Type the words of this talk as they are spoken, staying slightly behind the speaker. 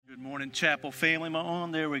Morning, Chapel family. Am I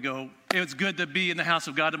on? There we go. It's good to be in the house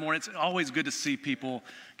of God tomorrow. It's always good to see people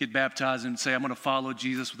get baptized and say, I'm going to follow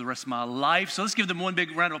Jesus for the rest of my life. So let's give them one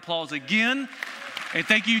big round of applause again. And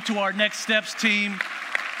thank you to our Next Steps team.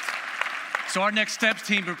 So our Next Steps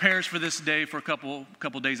team prepares for this day for a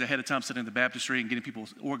couple days ahead of time, sitting in the baptistry and getting people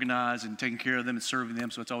organized and taking care of them and serving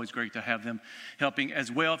them. So it's always great to have them helping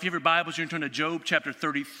as well. If you have your Bibles, you're going to turn to Job chapter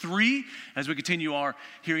 33 as we continue our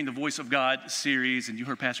Hearing the Voice of God series. And you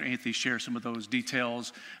heard Pastor Anthony share some of those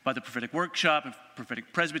details about the prophetic workshop and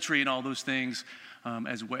prophetic presbytery and all those things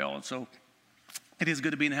as well. And so it is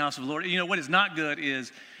good to be in the house of the Lord. You know, what is not good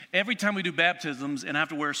is every time we do baptisms and I have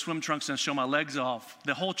to wear swim trunks and show my legs off,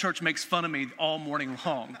 the whole church makes fun of me all morning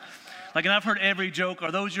long. Like, and I've heard every joke,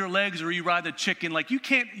 are those your legs or are you riding a chicken? Like, you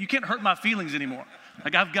can't hurt my feelings anymore.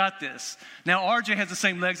 Like, I've got this. Now, RJ has the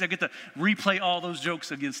same legs. I get to replay all those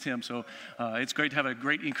jokes against him. So it's great to have a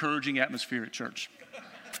great encouraging atmosphere at church.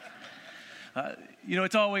 You know,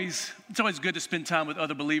 it's always good to spend time with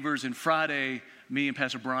other believers. And Friday, me and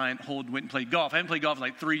Pastor Brian went and played golf. I haven't played golf in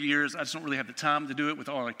like 3 years. I just don't really have the time to do it with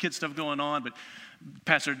all our kid stuff going on. But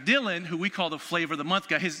Pastor Dylan, who we call the flavor of the month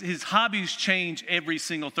guy, his hobbies change every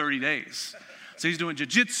single 30 days. So he's doing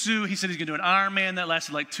jiu-jitsu. He said he's going to do an Ironman. That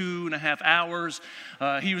lasted like 2.5 hours.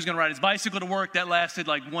 He was going to ride his bicycle to work. That lasted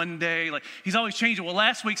like 1 day. Like, he's always changing. Well,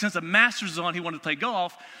 last week, since the Masters was on, he wanted to play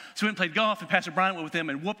golf. So he went and played golf, and Pastor Brian went with him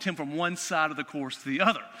and whooped him from one side of the course to the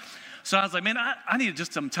other. So I was like, man, I needed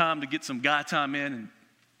just some time to get some guy time in. And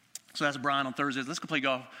so I asked Brian on Thursdays, let's go play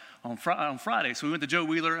golf on Friday. So we went to Joe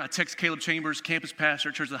Wheeler. I texted Caleb Chambers, campus pastor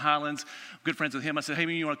at Church of the Highlands, good friends with him. I said, hey,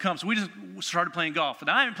 man, you want to come? So we just started playing golf. And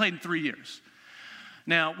I haven't played in 3 years.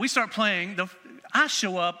 Now, we start playing. I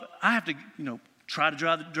show up. I have to, try to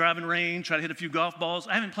drive the driving range, try to hit a few golf balls.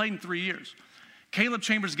 I haven't played in 3 years. Caleb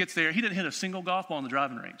Chambers gets there. He didn't hit a single golf ball on the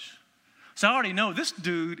driving range. So I already know this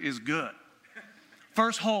dude is good.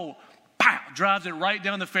 First hole, pow, drives it right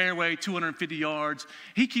down the fairway, 250 yards.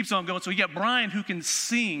 He keeps on going. So you got Brian, who can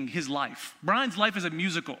sing his life. Brian's life is a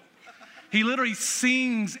musical. He literally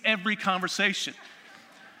sings every conversation.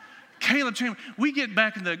 Caleb Chambers, we get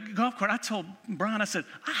back in the golf cart. I told Brian, I said,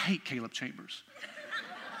 I hate Caleb Chambers.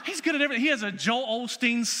 He's good at everything. He has a Joel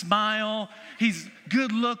Osteen smile. He's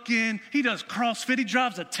good looking. He does CrossFit. He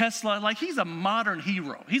drives a Tesla. Like, he's a modern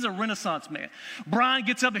hero. He's a Renaissance man. Brian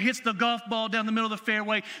gets up and hits the golf ball down the middle of the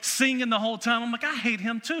fairway, singing the whole time. I'm like, I hate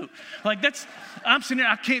him too. Like, I'm sitting there,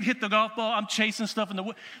 I can't hit the golf ball. I'm chasing stuff in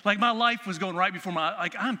the, like, my life was going right before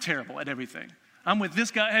I'm terrible at everything. I'm with this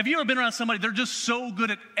guy. Have you ever been around somebody, they're just so good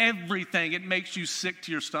at everything, it makes you sick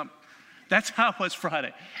to your stomach? That's how it was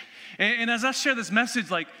Friday. And as I share this message,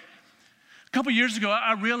 like a couple years ago,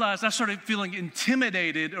 I realized I started feeling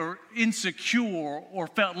intimidated or insecure or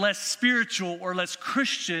felt less spiritual or less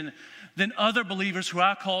Christian than other believers who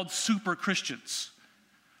I called super Christians.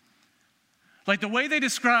 Like, the way they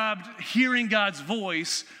described hearing God's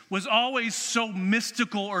voice was always so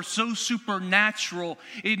mystical or so supernatural,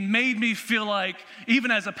 it made me feel like, even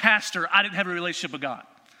as a pastor, I didn't have a relationship with God.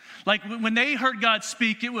 Like, when they heard God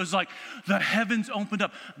speak, it was like the heavens opened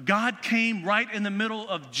up. God came right in the middle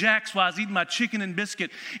of Jack's while I was eating my chicken and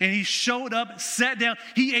biscuit, and he showed up, sat down.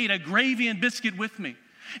 He ate a gravy and biscuit with me.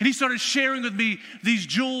 And he started sharing with me these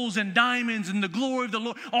jewels and diamonds and the glory of the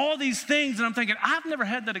Lord, all these things. And I'm thinking, I've never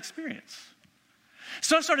had that experience.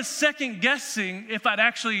 So I started second guessing if I'd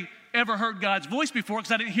actually ever heard God's voice before,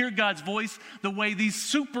 because I didn't hear God's voice the way these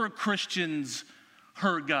super Christians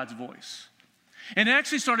heard God's voice. And it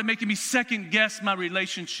actually started making me second guess my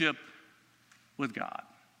relationship with God.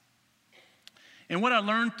 And what I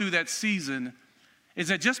learned through that season is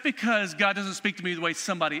that just because God doesn't speak to me the way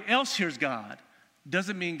somebody else hears God,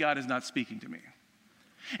 doesn't mean God is not speaking to me.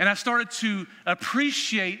 And I started to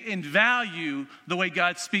appreciate and value the way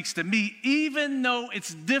God speaks to me, even though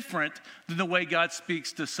it's different than the way God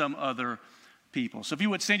speaks to some other people. So if you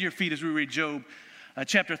would stand to your feet as we read Job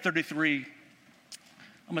chapter 33,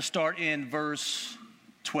 I'm going to start in verse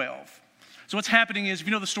 12. So what's happening is, if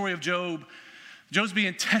you know the story of Job, Job's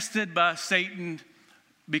being tested by Satan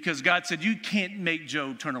because God said, you can't make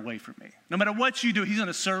Job turn away from me. No matter what you do, he's going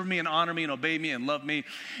to serve me and honor me and obey me and love me.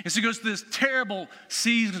 And so he goes through this terrible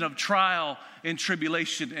season of trial and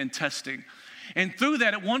tribulation and testing. And through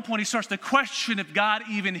that, at one point, he starts to question if God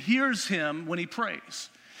even hears him when he prays.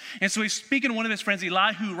 And so he's speaking to one of his friends,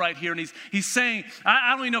 Elihu, right here, and he's saying,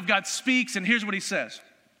 I don't even know if God speaks, and here's what he says.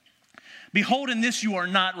 Behold, in this you are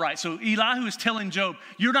not right. So Elihu is telling Job,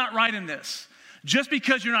 you're not right in this. Just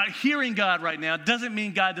because you're not hearing God right now doesn't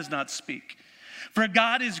mean God does not speak. For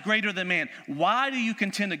God is greater than man. Why do you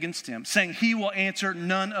contend against him, saying he will answer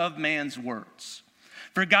none of man's words?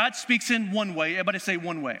 For God speaks in one way. Everybody say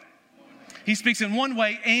one way. He speaks in one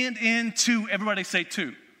way and in two. Everybody say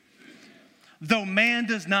two. Though man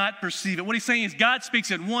does not perceive it. What he's saying is God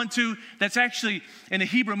speaks in one, two. That's actually, in the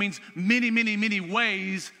Hebrew, means many, many, many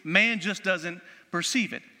ways. Man just doesn't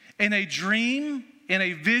perceive it. In a dream, in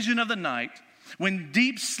a vision of the night, when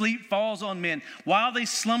deep sleep falls on men, while they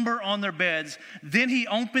slumber on their beds, then he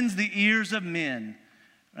opens the ears of men.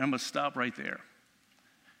 And I'm going to stop right there.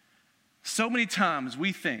 So many times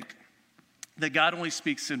we think that God only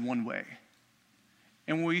speaks in one way.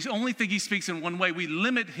 And when we only think he speaks in one way, we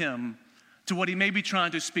limit him to what he may be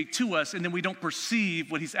trying to speak to us, and then we don't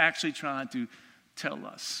perceive what he's actually trying to tell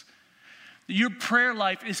us. Your prayer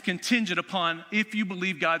life is contingent upon if you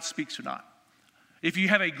believe God speaks or not. If you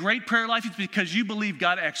have a great prayer life, it's because you believe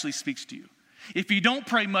God actually speaks to you. If you don't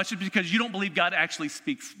pray much, it's because you don't believe God actually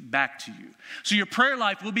speaks back to you. So your prayer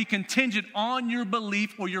life will be contingent on your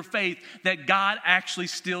belief or your faith that God actually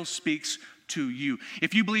still speaks to you.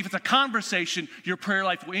 If you believe it's a conversation, your prayer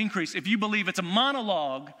life will increase. If you believe it's a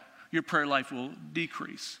monologue, your prayer life will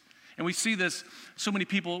decrease. And we see this, so many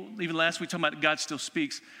people, even last week, talking about God still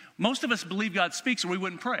speaks. Most of us believe God speaks or we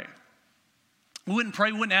wouldn't pray. We wouldn't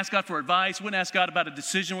pray, we wouldn't ask God for advice, we wouldn't ask God about a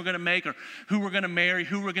decision we're going to make or who we're going to marry,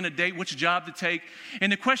 who we're going to date, which job to take.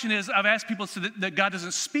 And the question is, I've asked people that God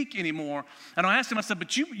doesn't speak anymore. And I asked them, I said,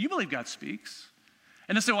 but you believe God speaks.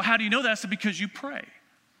 And they said, well, how do you know that? I said, because you pray.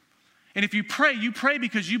 And if you pray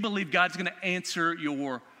because you believe God's going to answer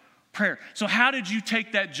your prayer. So how did you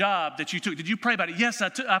take that job that you took? Did you pray about it? Yes,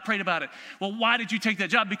 I prayed about it. Well, why did you take that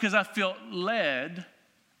job? Because I felt led,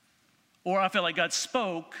 or I felt like God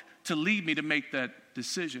spoke to lead me to make that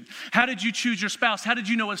decision. How did you choose your spouse? How did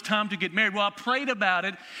you know it's time to get married? Well, I prayed about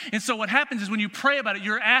it. And so what happens is when you pray about it,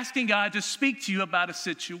 you're asking God to speak to you about a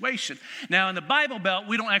situation. Now, in the Bible Belt,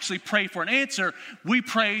 we don't actually pray for an answer. We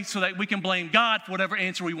pray so that we can blame God for whatever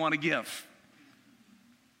answer we want to give.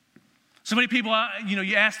 So many people,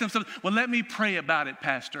 you ask them something, well, let me pray about it,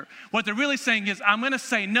 Pastor. What they're really saying is, I'm going to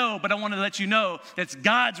say no, but I want to let you know it's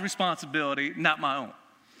God's responsibility, not my own.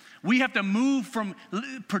 We have to move from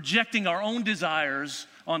projecting our own desires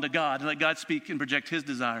onto God and let God speak and project his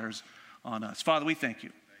desires on us. Father, we thank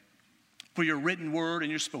you for your written word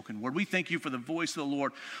and your spoken word. We thank you for the voice of the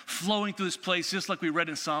Lord flowing through this place, just like we read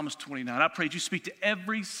in Psalms 29. I pray that you speak to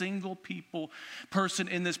every single person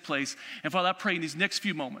in this place. And Father, I pray in these next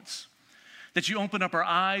few moments that you open up our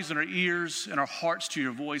eyes and our ears and our hearts to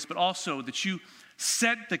your voice, but also that you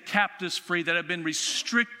set the captives free that have been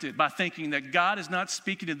restricted by thinking that God is not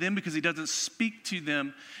speaking to them because he doesn't speak to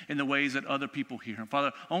them in the ways that other people hear him.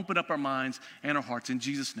 Father, open up our minds and our hearts. In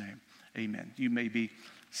Jesus' name, amen. You may be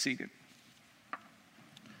seated.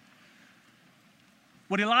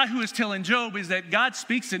 What Elihu is telling Job is that God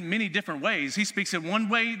speaks in many different ways. He speaks in one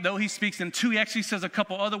way, though he speaks in two. He actually says a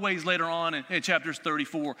couple other ways later on in chapters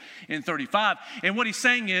 34 and 35. And what he's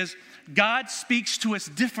saying is God speaks to us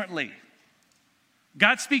differently.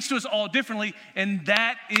 God speaks to us all differently, and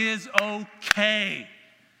that is okay.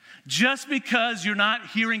 Just because you're not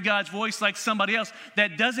hearing God's voice like somebody else,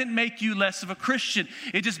 that doesn't make you less of a Christian.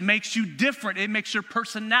 It just makes you different. It makes your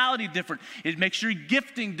personality different. It makes your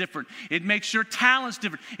gifting different. It makes your talents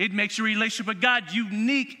different. It makes your relationship with God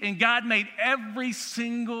unique, and God made every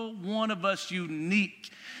single one of us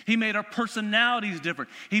unique. He made our personalities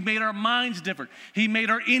different. He made our minds different. He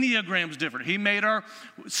made our enneagrams different. He made our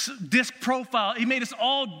disc profile. He made us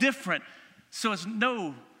all different. So it's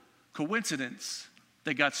no coincidence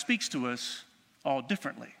that God speaks to us all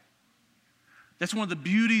differently. That's one of the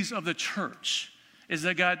beauties of the church, is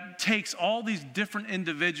that God takes all these different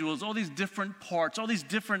individuals, all these different parts, all these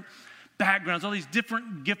different backgrounds, all these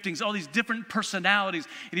different giftings, all these different personalities,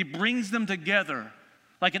 and he brings them together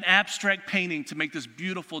like an abstract painting to make this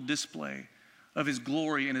beautiful display of his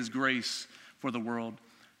glory and his grace for the world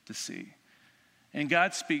to see. And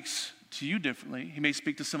God speaks to you differently. He may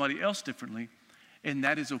speak to somebody else differently, and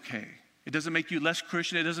that is okay. It doesn't make you less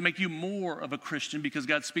Christian. It doesn't make you more of a Christian because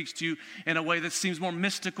God speaks to you in a way that seems more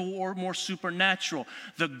mystical or more supernatural.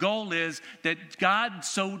 The goal is that God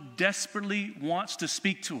so desperately wants to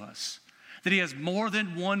speak to us that he has more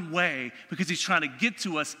than one way because he's trying to get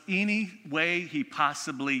to us any way he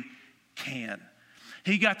possibly can.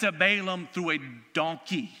 He got to Balaam through a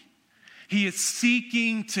donkey. He is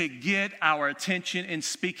seeking to get our attention and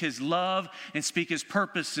speak his love and speak his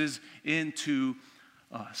purposes into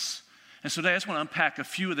us. And so today I just want to unpack a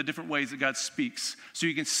few of the different ways that God speaks so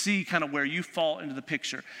you can see kind of where you fall into the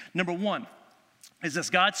picture. Number one is that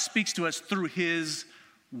God speaks to us through his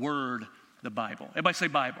word, the Bible. Everybody say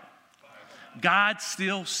Bible. God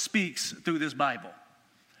still speaks through this Bible.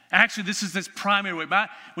 Actually, this is this primary way.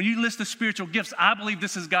 When you list the spiritual gifts, I believe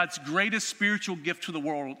this is God's greatest spiritual gift to the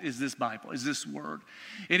world is this Bible, is this word.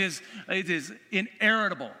 It is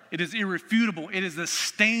inerrantable. It is irrefutable. It is the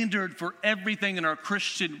standard for everything in our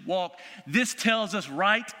Christian walk. This tells us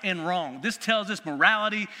right and wrong. This tells us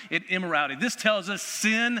morality and immorality. This tells us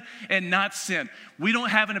sin and not sin. We don't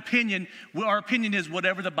have an opinion. Our opinion is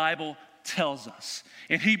whatever the Bible tells us.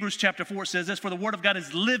 In Hebrews chapter 4, it says this, for the word of God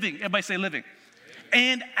is living. Everybody say living.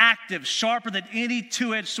 And active, sharper than any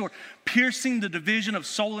two-edged sword, piercing the division of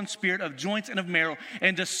soul and spirit, of joints and of marrow,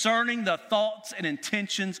 and discerning the thoughts and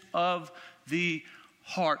intentions of the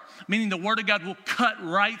heart. Meaning the word of God will cut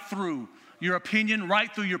right through your opinion, right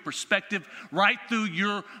through your perspective, right through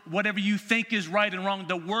your whatever you think is right and wrong.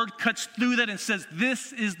 The word cuts through that and says,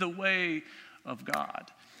 this is the way of God.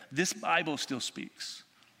 This Bible still speaks.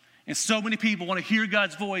 And so many people want to hear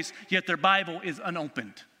God's voice, yet their Bible is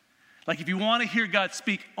unopened. Like if you want to hear God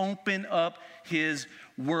speak, open up his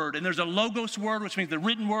word. And there's a logos word, which means the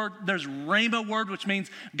written word. There's rhema word, which means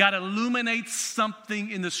God illuminates something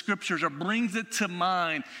in the scriptures or brings it to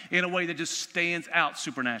mind in a way that just stands out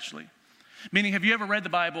supernaturally. Meaning, have you ever read the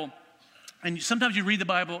Bible? And sometimes you read the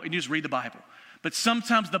Bible and you just read the Bible. But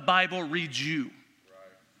sometimes the Bible reads you.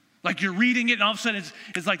 Like you're reading it and all of a sudden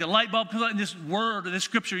it's like the light bulb comes out in this word or this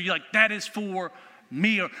scripture. You're like, that is for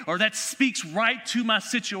me, or that speaks right to my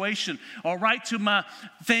situation, or right to my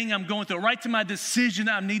thing I'm going through, or right to my decision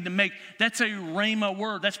I need to make. That's a rhema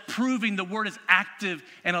word. That's proving the word is active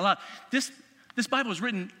and alive. This Bible was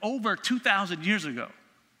written over 2,000 years ago,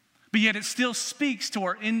 but yet it still speaks to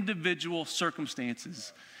our individual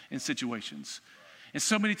circumstances and situations. And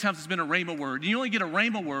so many times it's been a rhema word. You only get a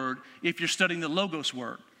rhema word if you're studying the logos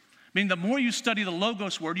word. I mean, the more you study the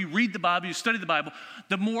logos word, you read the Bible, you study the Bible,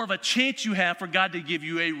 the more of a chance you have for God to give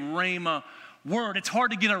you a rhema word. It's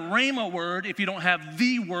hard to get a rhema word if you don't have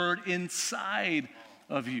the word inside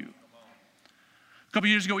of you. A couple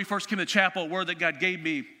years ago, we first came to chapel, a word that God gave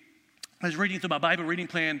me. I was reading through my Bible reading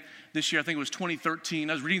plan this year. I think it was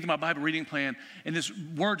 2013. I was reading through my Bible reading plan, and this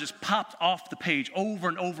word just popped off the page over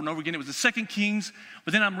and over and over again. It was the 2 Kings,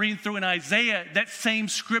 but then I'm reading through in Isaiah. That same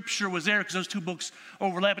scripture was there because those two books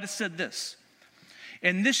overlap. But it said this,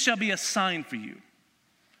 and this shall be a sign for you.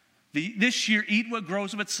 This year eat what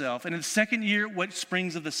grows of itself, and in the second year what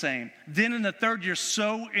springs of the same. Then in the third year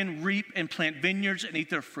sow and reap and plant vineyards and eat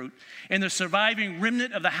their fruit. And the surviving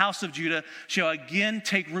remnant of the house of Judah shall again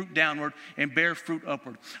take root downward and bear fruit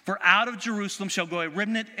upward. For out of Jerusalem shall go a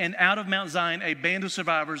remnant, and out of Mount Zion a band of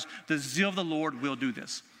survivors. The zeal of the Lord will do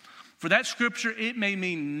this. For that scripture, it may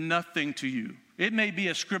mean nothing to you. It may be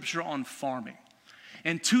a scripture on farming.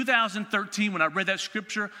 In 2013, when I read that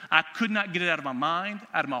scripture, I could not get it out of my mind,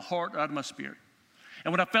 out of my heart, or out of my spirit.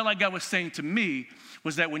 And what I felt like God was saying to me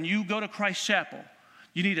was that when you go to Christ Chapel,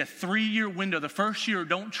 you need a 3-year window. The first year,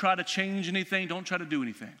 don't try to change anything. Don't try to do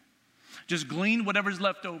anything. Just glean whatever's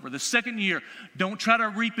left over. The second year, don't try to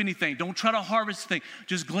reap anything. Don't try to harvest anything.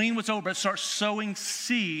 Just glean what's over and start sowing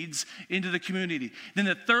seeds into the community. Then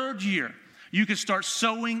the third year, you can start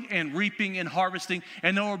sowing and reaping and harvesting,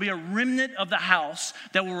 and there will be a remnant of the house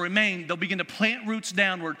that will remain. They'll begin to plant roots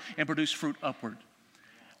downward and produce fruit upward.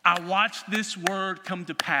 I watched this word come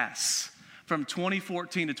to pass from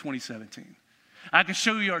 2014 to 2017. I can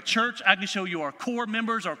show you our church. I can show you our core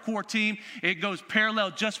members, our core team. It goes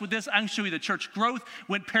parallel just with this. I can show you the church growth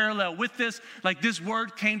went parallel with this. Like this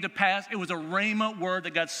word came to pass. It was a rhema word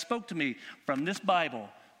that God spoke to me from this Bible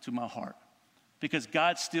to my heart. Because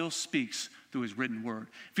God still speaks through his written word.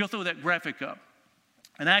 If you'll throw that graphic up.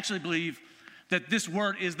 And I actually believe that this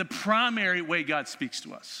word is the primary way God speaks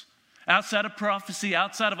to us. Outside of prophecy,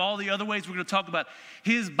 outside of all the other ways we're going to talk about,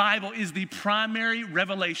 his Bible is the primary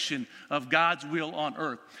revelation of God's will on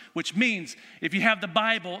earth. Which means if you have the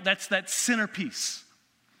Bible, that's that centerpiece.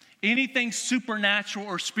 Anything supernatural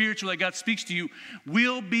or spiritual that God speaks to you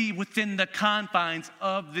will be within the confines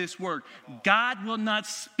of this word. God will not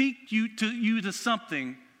speak you to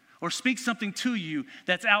something or speak something to you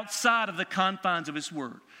that's outside of the confines of his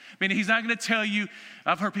word. I mean, he's not going to tell you.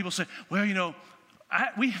 I've heard people say, well, you know,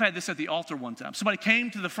 we had this at the altar one time. Somebody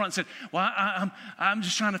came to the front and said, well, I'm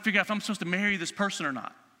just trying to figure out if I'm supposed to marry this person or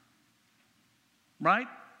not. Right?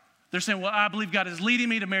 They're saying, well, I believe God is leading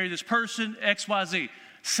me to marry this person, X, Y, Z.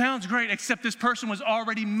 Sounds great, except this person was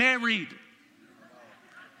already married.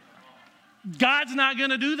 God's not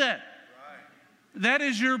going to do that. That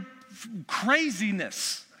is your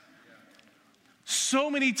craziness.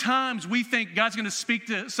 So many times we think God's going to speak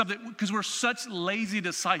to something because we're such lazy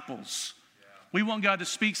disciples. We want God to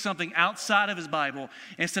speak something outside of his Bible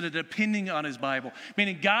instead of depending on his Bible.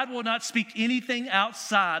 Meaning God will not speak anything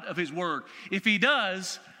outside of his word. If he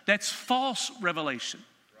does, That's false revelation.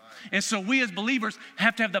 And so we as believers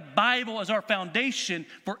have to have the Bible as our foundation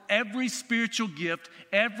for every spiritual gift,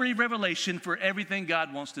 every revelation, for everything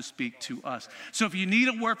God wants to speak to us. So if you need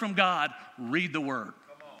a word from God, read the Word.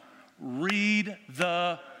 Read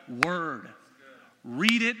the Word.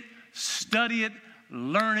 Read it, study it,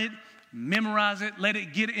 learn it, memorize it, let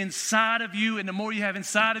it get inside of you. And the more you have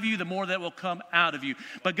inside of you, the more that will come out of you.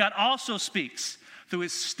 But God also speaks through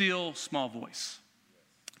his still small voice.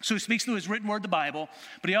 So he speaks through his written word, the Bible,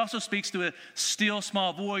 but he also speaks through a still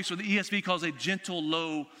small voice, or the ESV calls a gentle,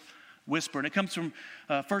 low whisper. And it comes from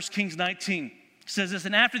 1 Kings 19. It says this,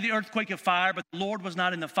 and after the earthquake of fire, but the Lord was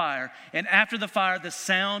not in the fire. And after the fire, the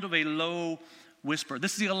sound of a low whisper.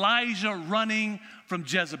 This is Elijah running from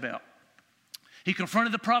Jezebel. He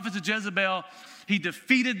confronted the prophets of Jezebel. He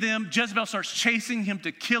defeated them. Jezebel starts chasing him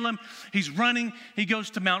to kill him. He's running. He goes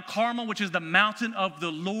to Mount Carmel, which is the mountain of the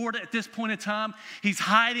Lord at this point in time. He's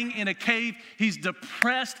hiding in a cave. He's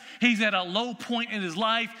depressed. He's at a low point in his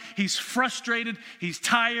life. He's frustrated. He's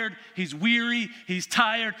tired. He's weary. He's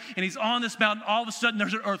tired. And he's on this mountain. All of a sudden,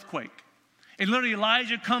 there's an earthquake. And literally,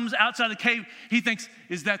 Elijah comes outside the cave. He thinks,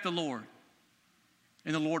 is that the Lord?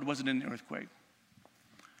 And the Lord wasn't in the earthquake.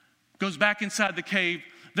 Goes back inside the cave.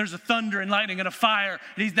 There's a thunder and lightning and a fire.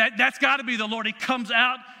 And that's got to be the Lord. He comes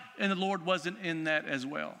out, and the Lord wasn't in that as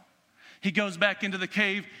well. He goes back into the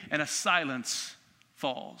cave, and a silence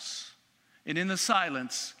falls. And in the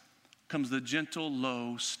silence comes the gentle,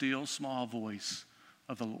 low, still, small voice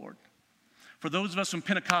of the Lord. For those of us from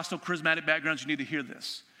Pentecostal charismatic backgrounds, you need to hear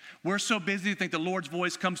this. We're so busy to think the Lord's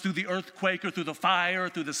voice comes through the earthquake or through the fire or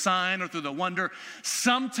through the sign or through the wonder.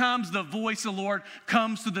 Sometimes the voice of the Lord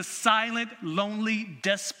comes through the silent, lonely,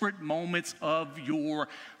 desperate moments of your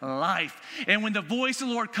life. And when the voice of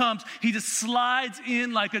the Lord comes, he just slides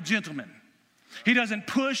in like a gentleman. He doesn't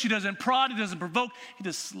push, he doesn't prod, he doesn't provoke. He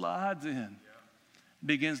just slides in,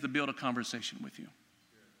 begins to build a conversation with you.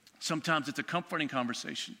 Sometimes it's a comforting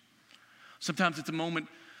conversation. Sometimes it's a moment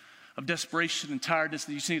of desperation and tiredness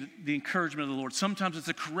that you need the encouragement of the Lord. Sometimes it's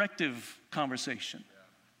a corrective conversation.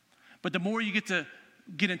 But the more you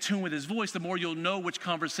get in tune with his voice, the more you'll know which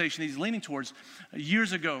conversation he's leaning towards.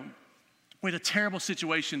 Years ago, we had a terrible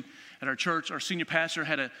situation at our church. Our senior pastor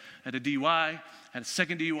had a DUI, had a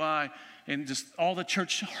second DUI, and just all the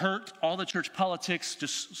church hurt, all the church politics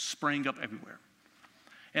just sprang up everywhere.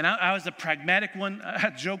 And I was the pragmatic one. I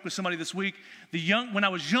had a joke with somebody this week. When I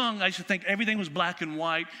was young, I used to think everything was black and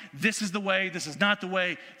white. This is the way, this is not the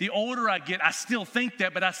way. The older I get, I still think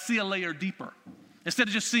that, but I see a layer deeper. Instead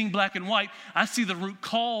of just seeing black and white, I see the root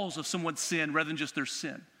cause of someone's sin rather than just their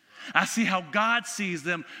sin. I see how God sees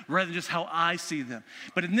them rather than just how I see them.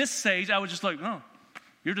 But in this stage, I was just like, oh,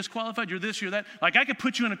 you're disqualified, you're this, you're that. Like I could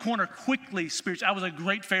put you in a corner quickly spiritually. I was a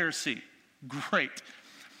great Pharisee. Great.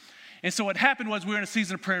 And so what happened was we were in a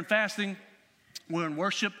season of prayer and fasting. We were in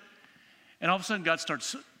worship. And all of a sudden, God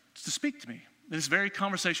starts to speak to me. In this very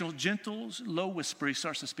conversational, gentle, low whisper, he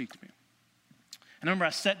starts to speak to me. And I remember I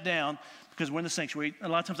sat down, because we're in the sanctuary. A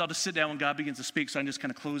lot of times I'll just sit down when God begins to speak, so I can just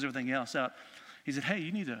kind of close everything else out. He said, hey,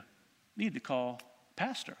 you need to call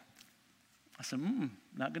pastor. I said,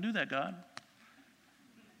 not going to do that, God.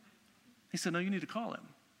 He said, no, you need to call him.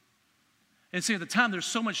 And see, at the time, there's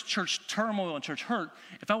so much church turmoil and church hurt.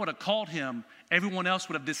 If I would have called him, everyone else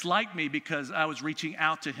would have disliked me because I was reaching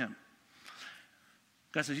out to him.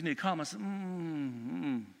 God says, you need to call him. I said,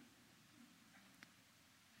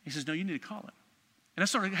 He says, no, you need to call him. And I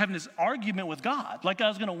started having this argument with God, like I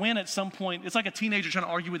was going to win at some point. It's like a teenager trying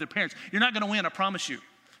to argue with their parents. You're not going to win, I promise you.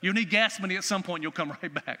 You'll need gas money at some point, and you'll come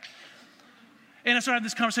right back. And I started having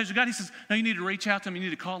this conversation with God. He says, no, you need to reach out to him. You need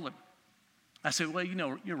to call him. I said, well,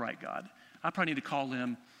 you're right, God. I probably need to call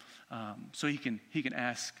him so he can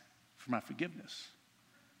ask for my forgiveness,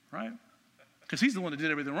 right? Because he's the one that did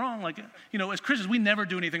everything wrong. Like, as Christians, we never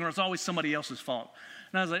do anything wrong. It's always somebody else's fault.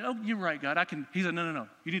 And I was like, oh, you're right, God. He said, no.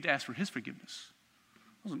 You need to ask for his forgiveness.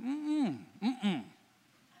 I was like,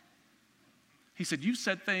 He said, you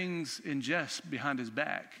said things in jest behind his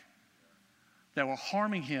back that were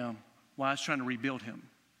harming him while I was trying to rebuild him.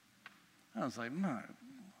 I was like,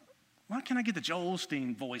 why can't I get the Joel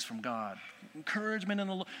Osteen voice from God? Encouragement in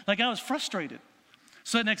the Lord. Like I was frustrated.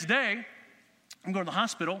 So the next day, I'm going to the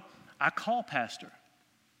hospital. I call pastor.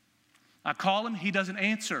 I call him. He doesn't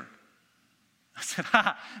answer. I said,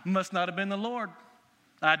 must not have been the Lord.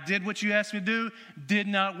 I did what you asked me to do. Did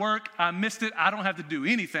not work. I missed it. I don't have to do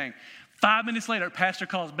anything. 5 minutes later, pastor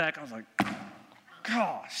calls back. I was like,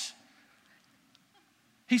 gosh.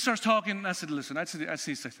 He starts talking. I said, listen, I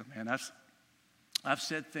see something, man. I've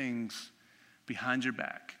said things behind your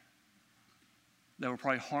back that were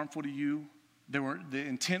probably harmful to you, The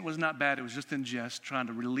intent was not bad. It was just in jest, trying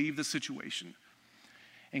to relieve the situation.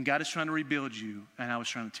 And God is trying to rebuild you, and I was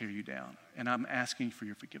trying to tear you down. And I'm asking for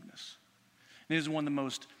your forgiveness. And it is one of the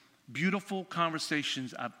most beautiful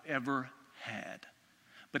conversations I've ever had.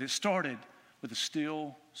 But it started with a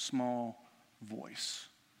still, small voice.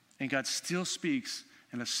 And God still speaks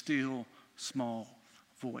in a still, small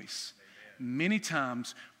voice. Amen. Many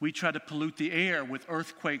times we try to pollute the air with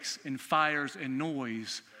earthquakes and fires and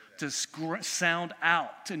noise to sound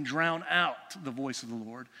out and drown out the voice of the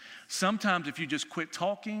Lord. Sometimes if you just quit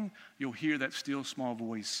talking, you'll hear that still small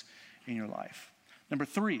voice in your life. Number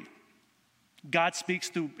 3, God speaks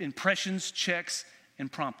through impressions, checks,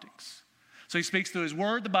 and promptings. So he speaks through his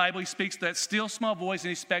word, the Bible. He speaks through that still small voice, and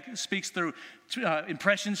he speaks through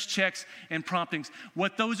impressions, checks, and promptings.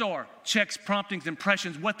 What those are, checks, promptings,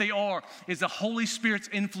 impressions, what they are is the Holy Spirit's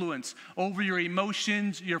influence over your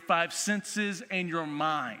emotions, your 5 senses, and your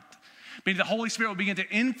mind. Meaning the Holy Spirit will begin to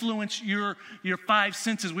influence your 5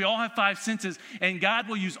 senses. We all have 5 senses, and God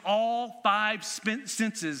will use all 5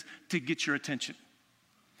 senses to get your attention.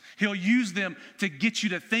 He'll use them to get you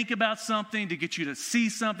to think about something, to get you to see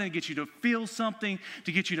something, to get you to feel something,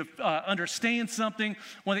 to get you to understand something.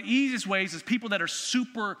 One of the easiest ways is people that are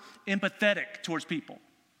super empathetic towards people.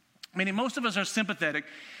 Meaning most of us are sympathetic.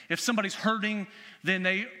 If somebody's hurting, then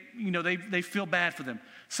they feel bad for them.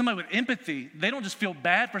 Somebody with empathy, they don't just feel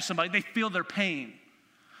bad for somebody, they feel their pain.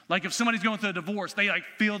 Like if somebody's going through a divorce, they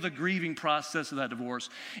feel the grieving process of that divorce.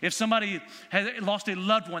 If somebody has lost a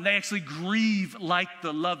loved one, they actually grieve like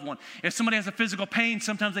the loved one. If somebody has a physical pain,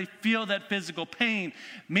 sometimes they feel that physical pain.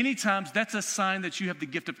 Many times that's a sign that you have the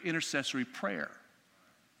gift of intercessory prayer.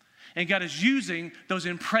 And God is using those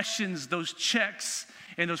impressions, those checks,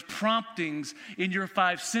 and those promptings in your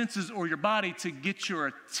 5 senses or your body to get your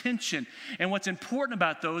attention. And what's important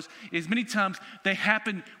about those is many times they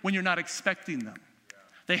happen when you're not expecting them.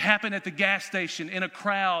 They happen at the gas station, in a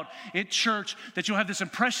crowd, at church, that you'll have this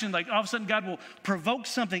impression like all of a sudden God will provoke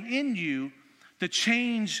something in you to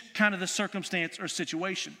change kind of the circumstance or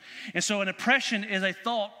situation. And so an impression is a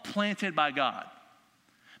thought planted by God.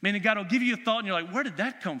 Meaning God will give you a thought and you're like, where did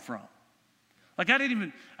that come from? Like I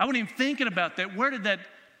wasn't even thinking about that. Where did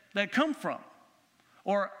that come from?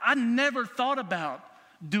 Or I never thought about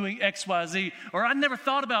doing X, Y, Z, or I never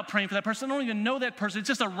thought about praying for that person. I don't even know that person. It's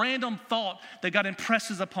just a random thought that God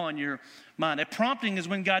impresses upon your mind. A prompting is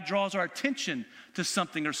when God draws our attention to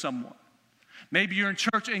something or someone. Maybe you're in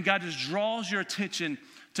church and God just draws your attention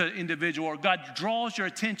to an individual, or God draws your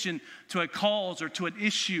attention to a cause or to an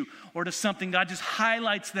issue or to something. God just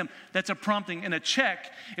highlights them. That's a prompting. And a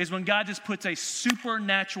check is when God just puts a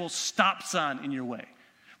supernatural stop sign in your way,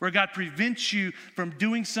 where God prevents you from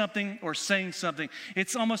doing something or saying something.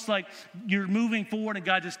 It's almost like you're moving forward and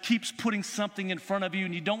God just keeps putting something in front of you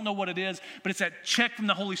and you don't know what it is, but it's that check from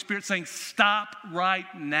the Holy Spirit saying, stop right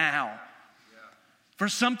now. Yeah. For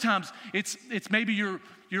sometimes it's maybe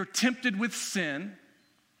you're tempted with sin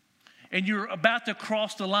and you're about to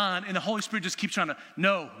cross the line and the Holy Spirit just keeps trying to,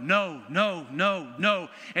 no. And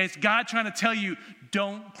it's God trying to tell you,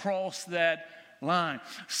 don't cross that line.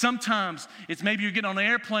 Sometimes it's maybe you're getting on an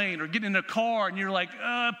airplane or getting in a car and you're like,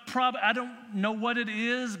 I don't know what it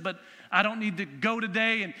is, but I don't need to go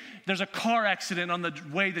today. And there's a car accident on the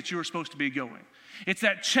way that you were supposed to be going. It's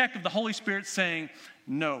that check of the Holy Spirit saying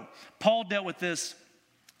no. Paul dealt with this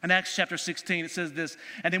in Acts chapter 16. It says this,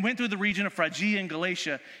 and they went through the region of Phrygia and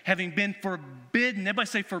Galatia, having been forbidden. Everybody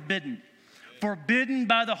say forbidden. Forbidden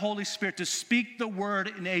by the Holy Spirit to speak the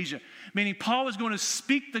word in Asia. Meaning Paul was going to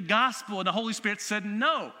speak the gospel and the Holy Spirit said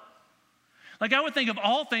no. Like I would think of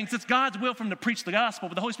all things, it's God's will for him to preach the gospel,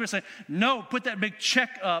 but the Holy Spirit said, no, put that big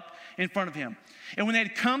check up in front of him. And when they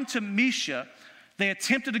had come to Mysia, they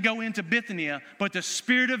attempted to go into Bithynia, but the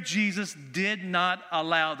Spirit of Jesus did not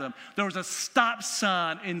allow them. There was a stop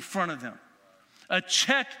sign in front of them. A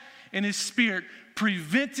check in his spirit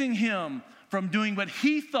preventing him from doing what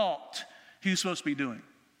he thought he was supposed to be doing.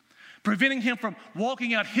 Preventing him from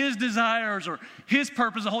walking out his desires or his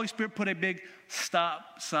purpose. The Holy Spirit put a big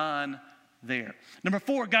stop sign there. Number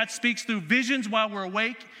 4, God speaks through visions while we're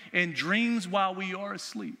awake and dreams while we are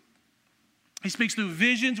asleep. He speaks through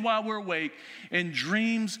visions while we're awake and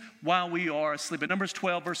dreams while we are asleep. In Numbers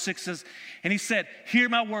 12, verse 6 says, and he said, hear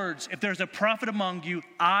my words. If there's a prophet among you,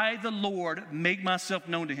 I, the Lord, make myself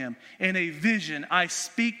known to him. In a vision, I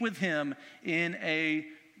speak with him in a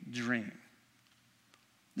dream.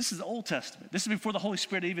 This is the Old Testament. This is before the Holy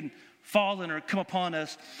Spirit even fallen or come upon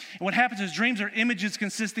us. And what happens is dreams are images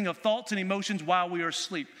consisting of thoughts and emotions while we are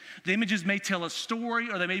asleep. The images may tell a story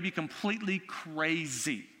or they may be completely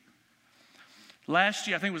crazy. Last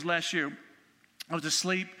year, I was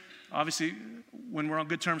asleep Obviously, when we're on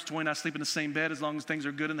good terms, Toy and I sleep in the same bed as long as things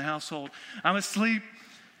are good in the household. I'm asleep.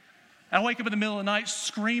 I wake up in the middle of the night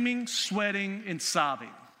screaming, sweating, and sobbing,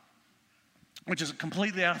 which is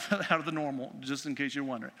completely out of the normal, just in case you're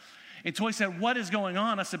wondering. And Toy said, what is going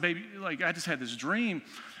on? I said, baby, I just had this dream.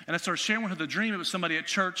 And I started sharing with her the dream. It was somebody at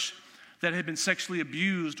church that had been sexually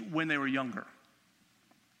abused when they were younger.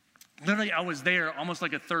 Literally, I was there almost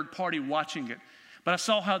like a third party watching it. But I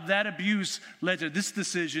saw how that abuse led to this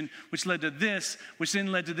decision, which led to this, which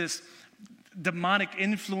then led to this demonic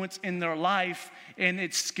influence in their life. And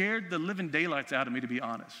it scared the living daylights out of me, to be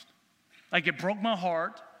honest. Like, it broke my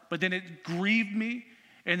heart, but then it grieved me.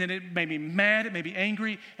 And then it made me mad, it made me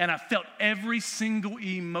angry, and I felt every single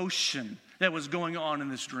emotion that was going on in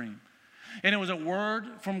this dream. And it was a word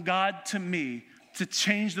from God to me to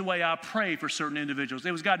change the way I pray for certain individuals.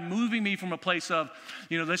 It was God moving me from a place of,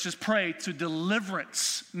 let's just pray, to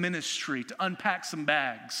deliverance ministry, to unpack some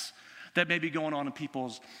bags that may be going on in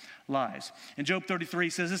people's lives. And Job 33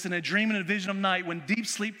 says this, in a dream and a vision of night, when deep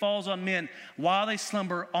sleep falls on men while they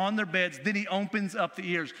slumber on their beds, then he opens up the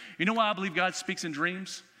ears. You know why I believe God speaks in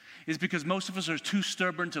dreams? It's because most of us are too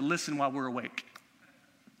stubborn to listen while we're awake.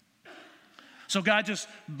 So God just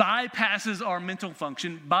bypasses our mental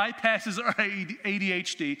function, bypasses our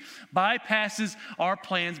ADHD, bypasses our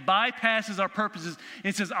plans, bypasses our purposes,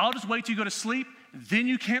 and says, I'll just wait till you go to sleep, then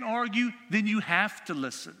you can't argue, then you have to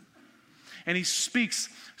listen. And he speaks,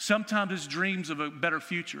 sometimes it's dreams of a better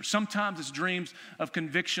future. Sometimes it's dreams of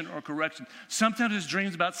conviction or correction. Sometimes it's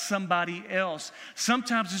dreams about somebody else.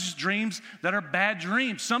 Sometimes it's just dreams that are bad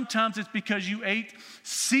dreams. Sometimes it's because you ate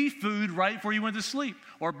seafood right before you went to sleep,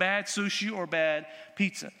 or bad sushi or bad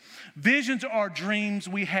pizza. Visions are dreams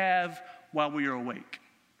we have while we are awake.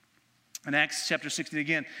 In Acts chapter 16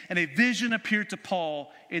 again, and a vision appeared to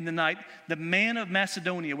Paul in the night. The man of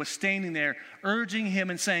Macedonia was standing there, urging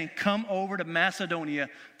him and saying, come over to Macedonia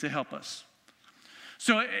to help us.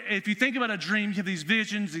 So if you think about a dream, you have these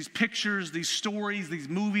visions, these pictures, these stories, these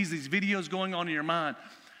movies, these videos going on in your mind.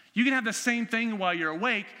 You can have the same thing while you're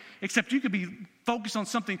awake, except you could be focused on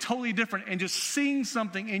something totally different and just seeing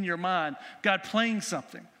something in your mind, God playing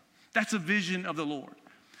something. That's a vision of the Lord.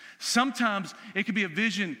 Sometimes it could be a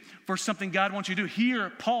vision for something God wants you to do.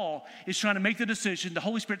 Here, Paul is trying to make the decision. The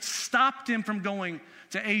Holy Spirit stopped him from going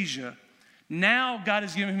to Asia. Now God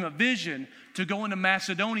is giving him a vision to go into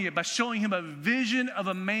Macedonia by showing him a vision of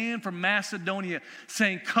a man from Macedonia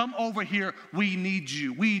saying, come over here, we need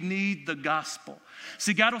you. We need the gospel.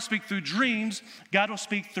 See, God will speak through dreams. God will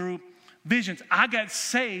speak through visions. I got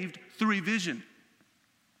saved through a vision.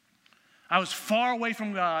 I was far away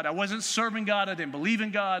from God. I wasn't serving God. I didn't believe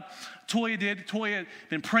in God. Toya did. Toya had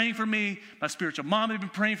been praying for me. My spiritual mom had been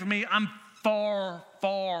praying for me. I'm far,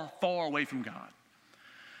 far, far away from God.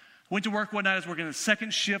 Went to work one night. I was working a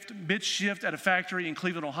second shift, mid shift at a factory in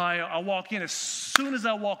Cleveland, Ohio. I walk in. As soon as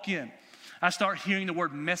I walk in, I start hearing the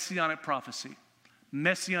word messianic prophecy.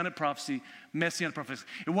 Messianic prophecy, messianic prophecy.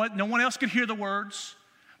 No one else could hear the words,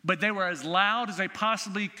 but they were as loud as they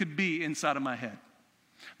possibly could be inside of my head.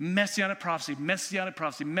 Messianic prophecy, messianic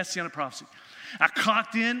prophecy, messianic prophecy. I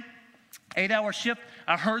clocked in, 8-hour shift.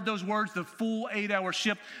 I heard those words, the full 8-hour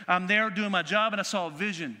shift. I'm there doing my job, and I saw a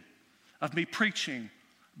vision of me preaching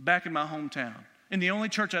back in my hometown, in the only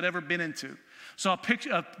church I'd ever been into. Saw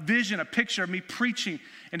a vision, a picture of me preaching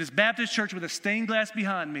in this Baptist church with a stained glass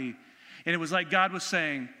behind me, and it was like God was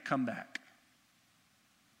saying, come back.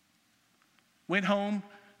 Went home.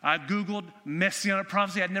 I Googled messianic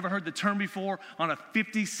prophecy. I'd never heard the term before on a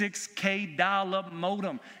 56K dial-up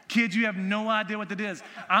modem. Kids, you have no idea what that is.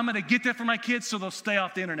 I'm going to get that for my kids so they'll stay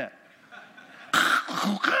off the internet.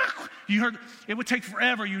 You heard, it would take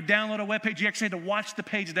forever. You download a web page. You actually had to watch the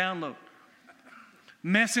page download.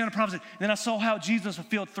 Messianic prophecy. Then I saw how Jesus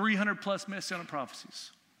fulfilled 300 plus messianic prophecies.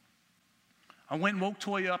 I went and woke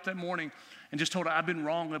Toya up that morning and just told her I've been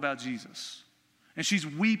wrong about Jesus. And she's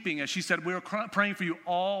weeping as she said, we were praying for you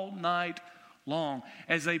all night long.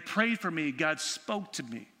 As they prayed for me, God spoke to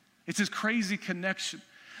me. It's this crazy connection.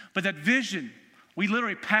 But that vision, we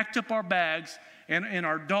literally packed up our bags and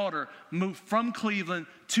our daughter moved from Cleveland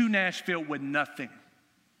to Nashville with nothing.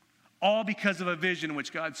 All because of a vision in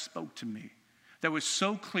which God spoke to me. That was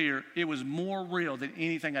so clear, it was more real than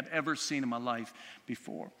anything I'd ever seen in my life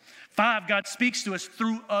before. 5, God speaks to us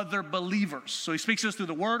through other believers. So he speaks to us through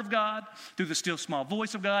the word of God, through the still small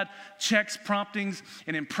voice of God, checks, promptings,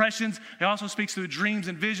 and impressions. He also speaks through dreams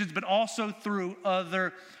and visions, but also through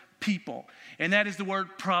other people. And that is the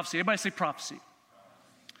word prophecy. Everybody say prophecy.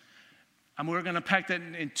 We're going to unpack that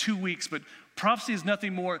in 2 weeks, but prophecy is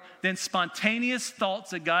nothing more than spontaneous thoughts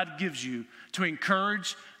that God gives you to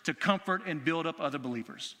encourage, to comfort, and build up other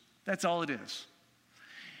believers. That's all it is.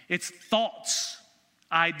 It's thoughts,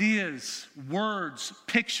 ideas, words,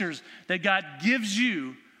 pictures that God gives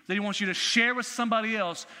you that he wants you to share with somebody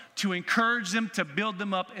else to encourage them, to build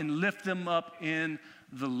them up, and lift them up in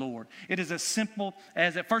the Lord. It is as simple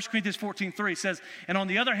as that. 1 Corinthians 14:3 says, and on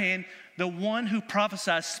the other hand, the one who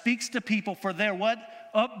prophesies speaks to people for their what?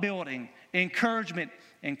 Upbuilding, encouragement,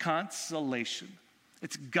 and consolation.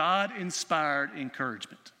 It's God-inspired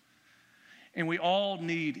encouragement. And we all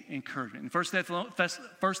need encouragement. In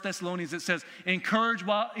 1 Thessalonians, it says, encourage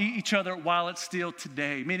each other while it's still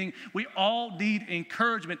today. Meaning we all need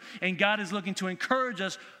encouragement, and God is looking to encourage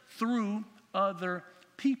us through other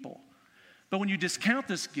people. But when you discount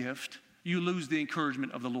this gift, you lose the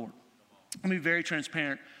encouragement of the Lord. Let me be very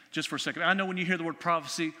transparent just for a second. I know when you hear the word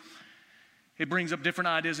prophecy, it brings up different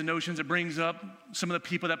ideas and notions. It brings up some of the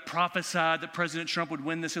people that prophesied that President Trump would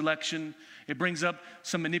win this election. It brings up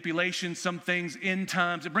some manipulation, some things, end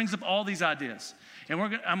times. It brings up all these ideas. And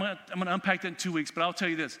I'm going to unpack that in 2 weeks, but I'll tell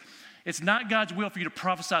you this. It's not God's will for you to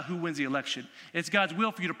prophesy who wins the election. It's God's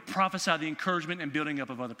will for you to prophesy the encouragement and building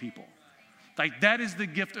up of other people. Like, that is the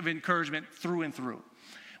gift of encouragement through and through.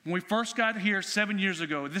 When we first got here 7 years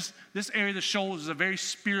ago, this area of the Shoals is a very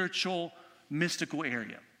spiritual, mystical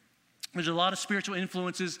area. There's a lot of spiritual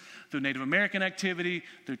influences through Native American activity,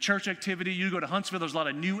 through church activity. You go to Huntsville, there's a lot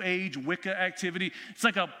of New Age, Wicca activity. It's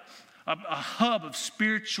like a hub of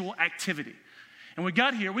spiritual activity. And we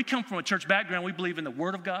got here, we come from a church background. We believe in the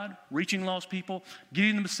Word of God, reaching lost people,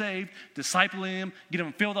 getting them saved, discipling them, getting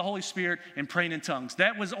them filled with the Holy Spirit, and praying in tongues.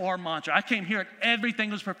 That was our mantra. I came here and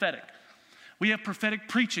everything was prophetic. We have prophetic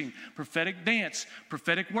preaching, prophetic dance,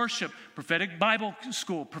 prophetic worship, prophetic Bible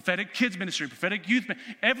school, prophetic kids ministry, prophetic youth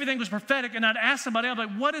ministry. Everything was prophetic. And I'd ask somebody, I was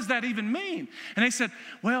like, what does that even mean? And they said,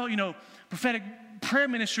 well, prophetic prayer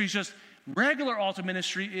ministry is just regular altar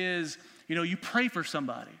ministry is, you pray for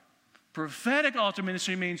somebody. Prophetic altar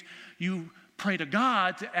ministry means you pray to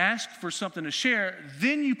God to ask for something to share,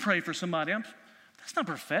 then you pray for somebody. That's not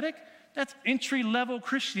prophetic. That's entry-level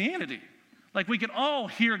Christianity. Like, we can all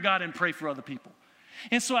hear God and pray for other people.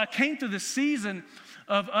 And so I came through this season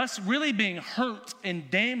of us really being hurt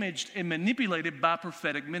and damaged and manipulated by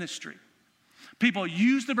prophetic ministry. People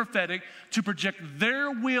use the prophetic to project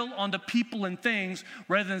their will onto people and things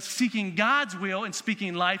rather than seeking God's will and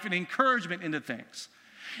speaking life and encouragement into things.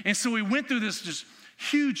 And so we went through this just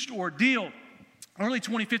huge ordeal. Early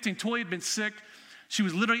 2015, Toy had been sick. She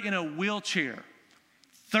was literally in a wheelchair.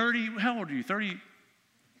 How old are you? 30?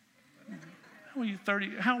 How old are you? 30?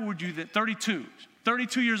 How old were you then? 32.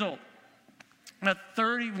 32 years old. At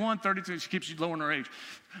 31, 32, she keeps lowering her age.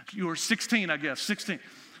 You were 16, I guess, 16.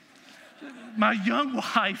 My young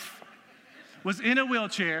wife was in a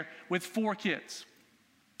wheelchair with 4 kids.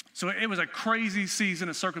 So it was a crazy season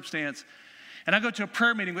of circumstance. And I go to a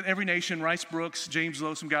prayer meeting with Every Nation, Rice Brooks, James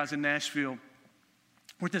Lowe, some guys in Nashville.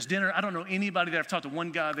 We're at this dinner. I don't know anybody there. I've talked to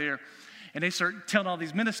one guy there. And they start telling all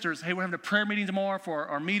these ministers, hey, we're having a prayer meeting tomorrow for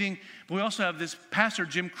our meeting. But we also have this pastor,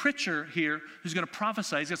 Jim Critcher, here, who's going to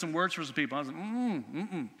prophesy. He's got some words for some people. I was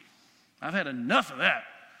like, I've had enough of that.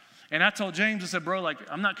 And I told James, I said, bro,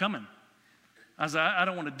 I'm not coming. I was like, I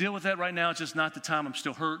don't want to deal with that right now. It's just not the time. I'm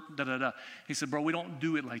still hurt, He said, bro, we don't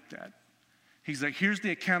do it like that. He's like, here's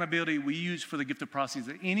the accountability we use for the gift of prophecy.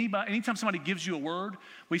 Anytime somebody gives you a word,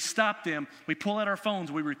 we stop them, we pull out our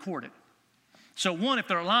phones, we record it. So one, if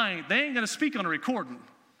they're lying, they ain't going to speak on a recording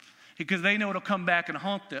because they know it'll come back and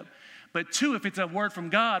haunt them. But 2, if it's a word from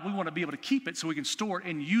God, we want to be able to keep it so we can store it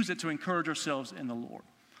and use it to encourage ourselves in the Lord.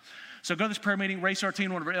 So go to this prayer meeting. Ray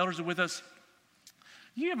Sartine, one of our elders, are with us.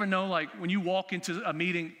 You ever know, when you walk into a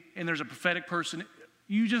meeting and there's a prophetic person,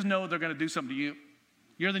 you just know they're going to do something to you.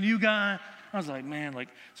 You're the new guy. I was like, man,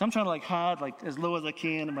 so I'm trying to hide as low as I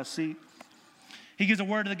can in my seat. He gives a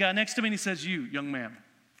word to the guy next to me and he says, you, young man,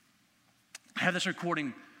 I have this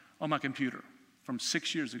recording on my computer from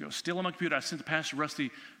 6 years ago. Still on my computer. I sent to Pastor Rusty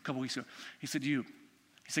a couple weeks ago. He said, He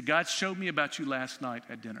said, God showed me about you last night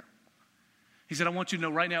at dinner. He said, I want you to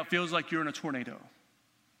know right now it feels like you're in a tornado.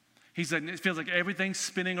 He said, it feels like everything's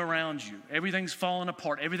spinning around you. Everything's falling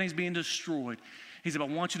apart. Everything's being destroyed. He said, I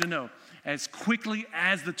want you to know, as quickly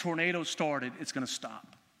as the tornado started, it's going to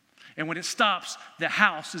stop. And when it stops, the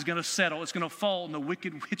house is going to settle. It's going to fall on the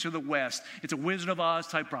wicked witch of the West. It's a Wizard of Oz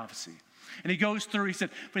type prophecy. And he goes through, he said,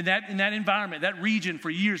 in that environment, that region for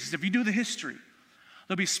years, he said, if you do the history,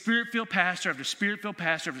 there'll be spirit-filled pastor after spirit-filled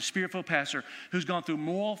pastor after spirit-filled pastor who's gone through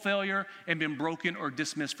moral failure and been broken or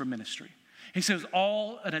dismissed from ministry. He says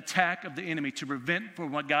all an attack of the enemy to prevent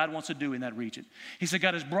from what God wants to do in that region. He said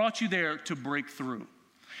God has brought you there to break through.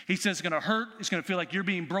 He said it's going to hurt. It's going to feel like you're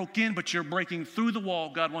being broke in, but you're breaking through the wall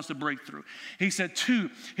God wants to break through. He said, 2,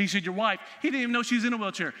 he said, your wife, he didn't even know she was in a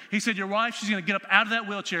wheelchair. He said, your wife, she's going to get up out of that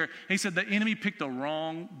wheelchair. He said, the enemy picked the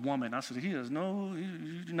wrong woman. I said, you're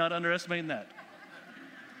not underestimating that.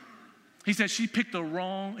 He said, he picked the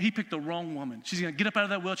wrong woman. She's going to get up out of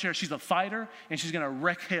that wheelchair. She's a fighter, and she's going to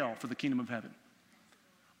wreck hell for the kingdom of heaven.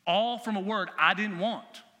 All from a word I didn't want.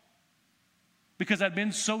 Because I'd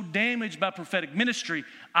been so damaged by prophetic ministry,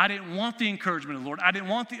 I didn't want the encouragement of the Lord. I didn't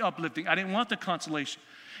want the uplifting. I didn't want the consolation.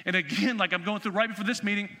 And again, like I'm going through right before this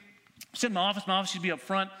meeting, sitting in my office used to be up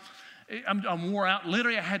front. I'm wore out.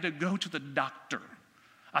 Literally, I had to go to the doctor.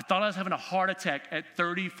 I thought I was having a heart attack at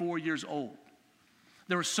 34 years old.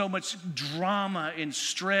 There was so much drama and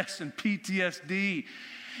stress and PTSD.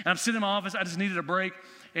 And I'm sitting in my office. I just needed a break.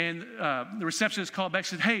 And the receptionist called back.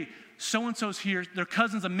 She said, hey, so-and-so's here. Their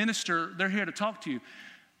cousin's a minister. They're here to talk to you.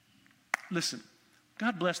 Listen,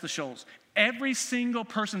 God bless the Shoals. Every single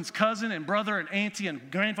person's cousin and brother and auntie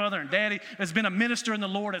and grandfather and daddy has been a minister in the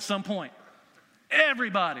Lord at some point.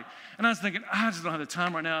 Everybody. And I was thinking, I just don't have the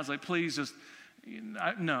time right now. I was like, please just,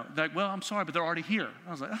 no. They're like, well, I'm sorry, but they're already here.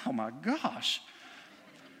 I was like, oh my gosh.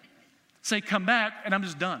 Say, come back, and I'm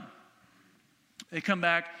just done. They come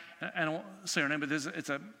back. I don't say her name, but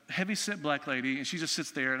it's a heavy-set black lady, and she just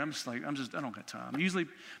sits there, and I don't got time. Usually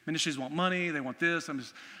ministries want money, they want this.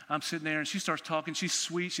 I'm sitting there, and she starts talking. She's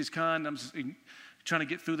sweet, she's kind. I'm just trying to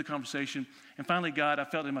get through the conversation. And finally, God, I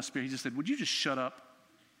felt it in my spirit. He just said, would you just shut up?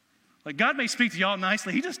 Like, God may speak to y'all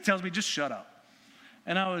nicely. He just tells me, just shut up.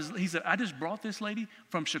 And he said, I just brought this lady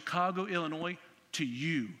from Chicago, Illinois, to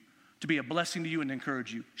you, to be a blessing to you and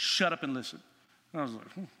encourage you. Shut up and listen. And I was like,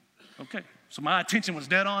 okay. So my attention was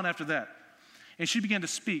dead on after that. And she began to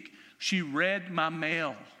speak. She read my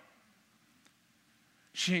mail.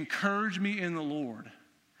 She encouraged me in the Lord.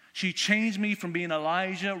 She changed me from being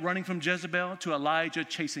Elijah running from Jezebel to Elijah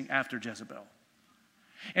chasing after Jezebel.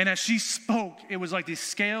 And as she spoke, it was like these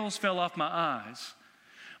scales fell off my eyes.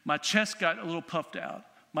 My chest got a little puffed out.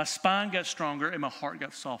 My spine got stronger and my heart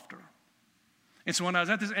got softer. And so when I was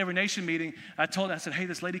at this Every Nation meeting, I said, hey,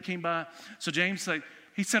 this lady came by. So James said,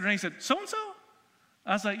 he said her name, he said, so-and-so?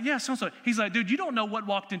 I was like, yeah, so-and-so. He's like, dude, you don't know what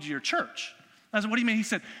walked into your church. I said, what do you mean? He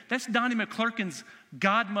said, that's Donnie McClurkin's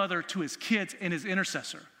godmother to his kids and his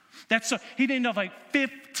intercessor. He didn't know like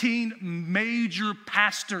 15 major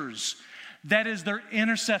pastors. That is their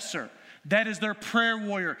intercessor. That is their prayer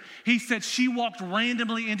warrior. He said, she walked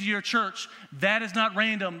randomly into your church. That is not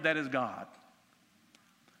random, that is God.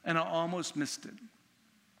 And I almost missed it.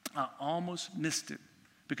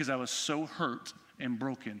 Because I was so hurt and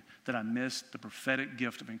broken that I missed the prophetic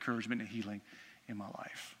gift of encouragement and healing in my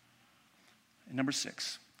life. And number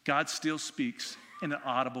 6, God still speaks in an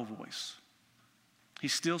audible voice. He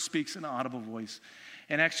still speaks in an audible voice.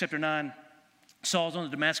 In Acts chapter 9, Saul's on the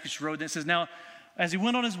Damascus road, and it says, now, as he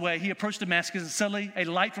went on his way, he approached Damascus, and suddenly a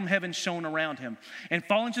light from heaven shone around him. And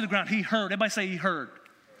falling to the ground, he heard. Everybody say he heard.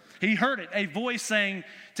 He heard it, a voice saying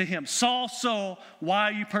to him, Saul, Saul, why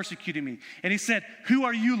are you persecuting me? And he said, who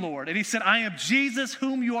are you, Lord? And he said, I am Jesus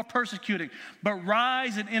whom you are persecuting. But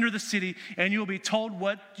rise and enter the city, and you will be told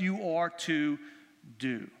what you are to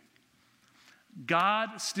do.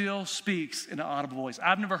 God still speaks in an audible voice.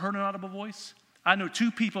 I've never heard an audible voice. I know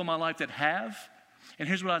 2 people in my life that have. And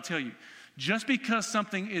here's what I'll tell you. Just because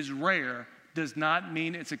something is rare does not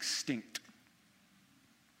mean it's extinct.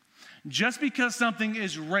 Just because something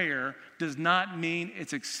is rare does not mean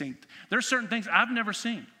it's extinct. There are certain things I've never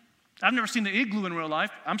seen. I've never seen the igloo in real life.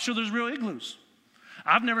 I'm sure there's real igloos.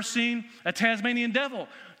 I've never seen a Tasmanian devil.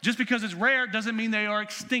 Just because it's rare doesn't mean they are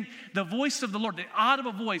extinct. The voice of the Lord, the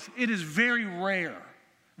audible voice, it is very rare.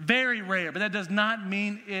 Very rare, but that does not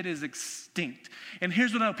mean it is extinct. And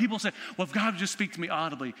here's what I know. People say, well, if God would just speak to me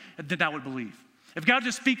audibly, then I would believe. If God would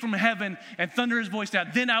just speak from heaven and thunder his voice down,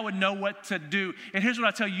 then I would know what to do. And here's what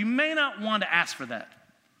I tell you. You may not want to ask for that.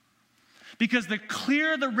 Because the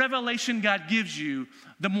clearer the revelation God gives you,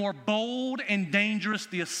 the more bold and dangerous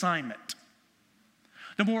the assignment.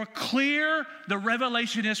 The more clear the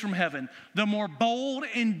revelation is from heaven, the more bold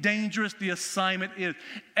and dangerous the assignment is.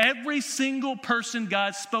 Every single person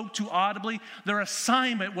God spoke to audibly, their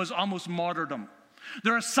assignment was almost martyrdom.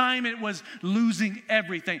 Their assignment was losing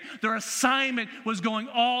everything. Their assignment was going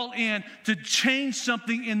all in to change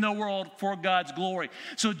something in the world for God's glory.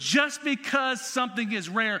 So just because something is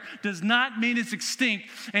rare does not mean it's extinct.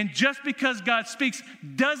 And just because God speaks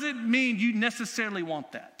doesn't mean you necessarily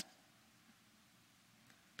want that.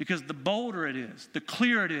 Because the bolder it is, the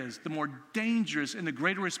clearer it is, the more dangerous and the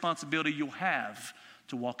greater responsibility you'll have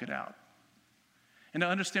to walk it out. And to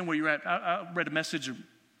understand where you're at, I read a message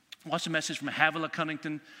Watched a message from Havilah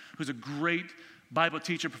Cunnington, who's a great Bible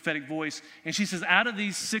teacher, prophetic voice. And she says, out of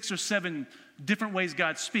these 6 or 7 different ways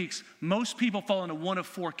God speaks, most people fall into one of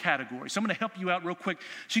 4 categories. So I'm going to help you out real quick.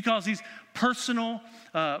 She calls these personal,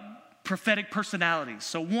 prophetic personalities.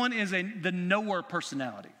 So one is the knower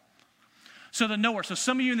personality. So the knower. So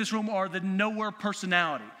some of you in this room are the knower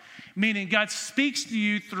personality, meaning God speaks to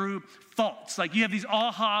you through thoughts. Like you have these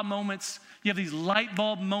aha moments. You have these light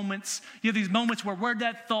bulb moments. You have these moments where'd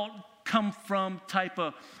that thought come from type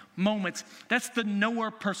of moments. That's the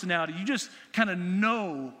knower personality. You just kind of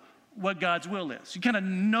know what God's will is. You kind of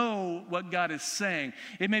know what God is saying.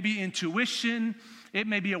 It may be intuition. It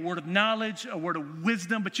may be a word of knowledge, a word of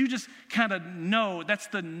wisdom, but you just kind of know. That's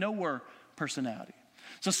the knower personality.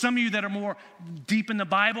 So some of you that are more deep in the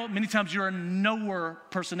Bible, many times you're a knower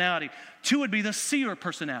personality. 2 would be the seer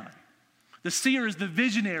personality. The seer is the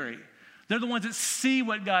visionary. They're the ones that see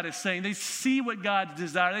what God is saying. They see what God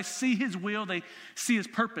desires. They see his will. They see his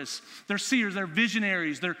purpose. They're seers. They're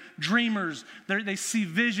visionaries. They're dreamers. They see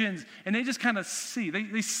visions, and they just kind of see.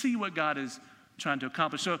 They see what God is trying to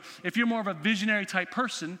accomplish. So if you're more of a visionary type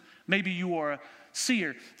person, maybe you are a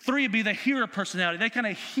seer. 3 would be the hearer personality. They kind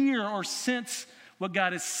of hear or sense what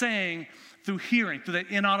God is saying through hearing, through that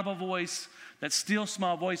inaudible voice, that still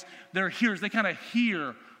small voice. They're hearers. They kind of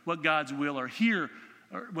hear what God's will or hear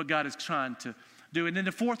or what God is trying to do. And then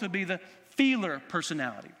the 4th would be the feeler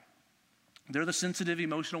personality. They're the sensitive,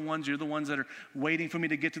 emotional ones. You're the ones that are waiting for me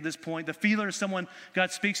to get to this point. The feeler is someone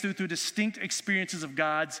God speaks through distinct experiences of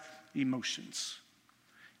God's emotions.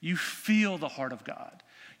 You feel the heart of God.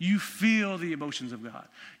 You feel the emotions of God.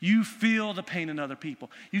 You feel the pain in other people.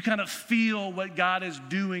 You kind of feel what God is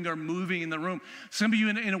doing or moving in the room. Some of you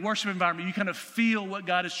in a worship environment, you kind of feel what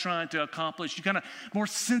God is trying to accomplish. You're kind of more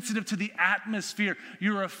sensitive to the atmosphere.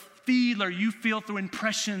 You're a feeler. You feel through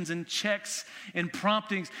impressions and checks and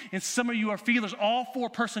promptings. And some of you are feelers. All 4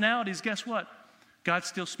 personalities, guess what? God's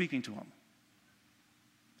still speaking to them.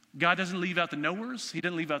 God doesn't leave out the knowers. He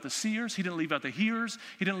didn't leave out the seers. He didn't leave out the hearers.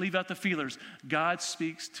 He didn't leave out the feelers. God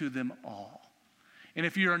speaks to them all. And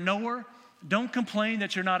if you're a knower, don't complain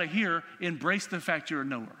that you're not a hearer. Embrace the fact you're a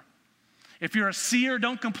knower. If you're a seer,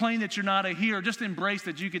 don't complain that you're not a hearer. Just embrace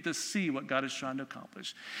that you get to see what God is trying to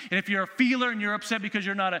accomplish. And if you're a feeler and you're upset because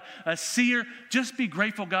you're not a seer, just be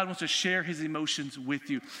grateful God wants to share his emotions with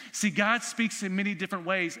you. See, God speaks in many different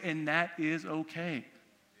ways, and that is okay.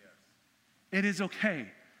 It is okay.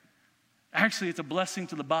 Actually, it's a blessing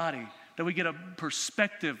to the body that we get a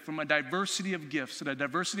perspective from a diversity of gifts and a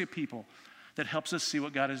diversity of people that helps us see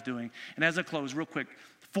what God is doing. And as I close, real quick,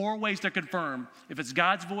 4 ways to confirm if it's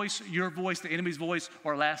God's voice, your voice, the enemy's voice,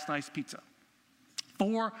 or last night's pizza.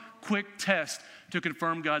 4 quick tests to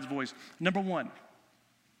confirm God's voice. Number 1,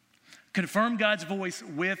 confirm God's voice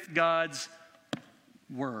with God's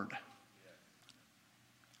word.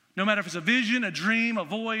 No matter if it's a vision, a dream, a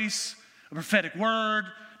voice, a prophetic word,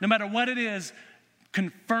 no matter what it is,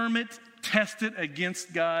 confirm it, test it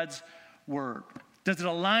against God's word. Does it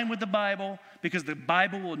align with the Bible? Because the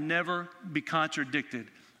Bible will never be contradicted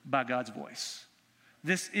by God's voice.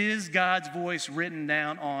 This is God's voice written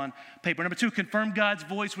down on paper. Number 2, confirm God's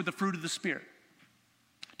voice with the fruit of the Spirit.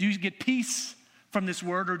 Do you get peace from this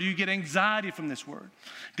word, or do you get anxiety from this word?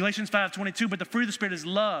 Galatians 5:22, but the fruit of the Spirit is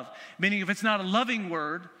love, meaning if it's not a loving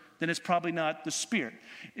word, then it's probably not the Spirit.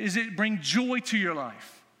 Does it bring joy to your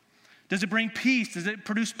life? Does it bring peace? Does it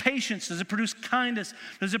produce patience? Does it produce kindness?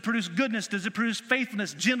 Does it produce goodness? Does it produce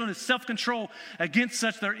faithfulness, gentleness, self-control? Against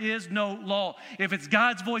such there is no law. If it's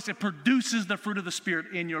God's voice, it produces the fruit of the Spirit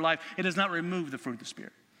in your life. It does not remove the fruit of the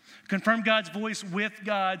Spirit. Confirm God's voice with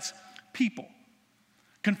God's people.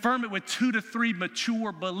 Confirm it with 2 to 3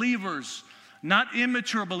 mature believers, not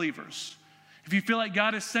immature believers. If you feel like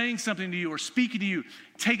God is saying something to you or speaking to you,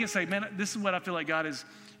 take it and say, man, this is what I feel like God is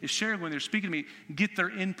sharing when they're speaking to me. Get their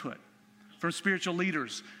input from spiritual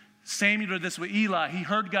leaders. Samuel did this with Eli. He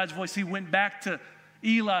heard God's voice. He went back to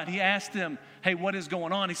Eli and he asked him, hey, what is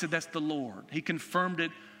going on? He said, that's the Lord. He confirmed it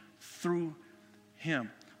through him.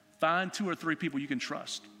 Find 2 or 3 people you can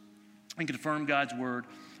trust and confirm God's word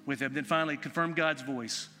with them. Then finally, confirm God's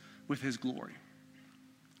voice with his glory.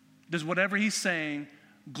 Does whatever he's saying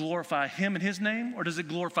glorify him and his name, or does it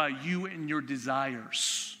glorify you and your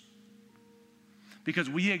desires? Because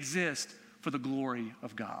we exist for the glory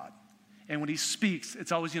of God. And when he speaks,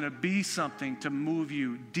 it's always going to be something to move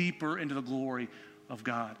you deeper into the glory of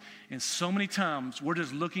God. And so many times, we're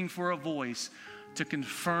just looking for a voice to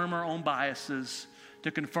confirm our own biases,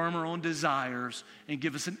 to confirm our own desires, and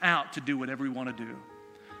give us an out to do whatever we want to do.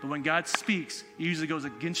 But when God speaks, it usually goes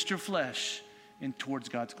against your flesh and towards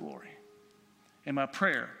God's glory. And my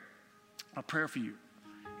prayer for you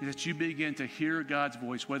is that you begin to hear God's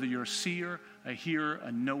voice, whether you're a seer, a hearer,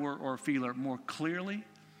 a knower, or a feeler, more clearly,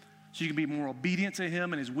 so you can be more obedient to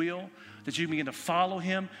him and his will, that you can begin to follow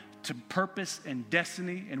him to purpose and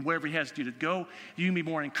destiny and wherever he has you to go. You can be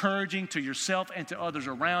more encouraging to yourself and to others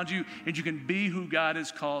around you, and you can be who God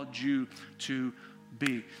has called you to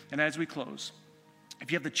be. And as we close,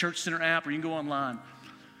 if you have the Church Center app or you can go online,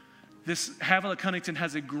 this Havilah Cunnington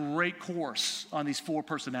has a great course on these 4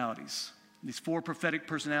 personalities, these 4 prophetic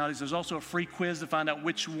personalities. There's also a free quiz to find out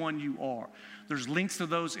which one you are. There's links to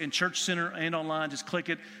those in Church Center and online. Just click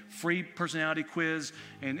it, free personality quiz,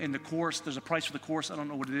 and the course. There's a price for the course. I don't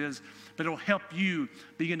know what it is, but it'll help you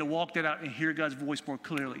begin to walk that out and hear God's voice more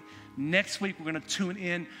clearly. Next week, we're going to tune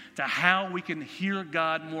in to how we can hear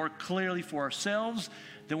God more clearly for ourselves.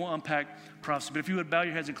 Then we'll unpack prophecy. But if you would bow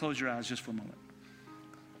your heads and close your eyes just for a moment.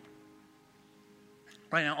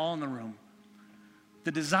 Right now, all in the room,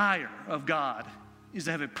 the desire of God is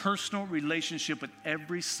to have a personal relationship with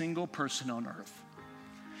every single person on earth.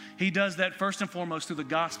 He does that first and foremost through the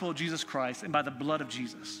gospel of Jesus Christ and by the blood of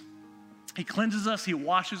Jesus. He cleanses us, he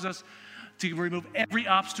washes us to remove every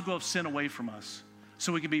obstacle of sin away from us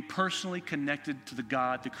so we can be personally connected to the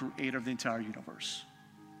God, the creator of the entire universe.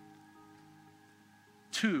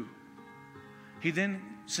 2, he then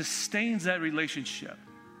sustains that relationship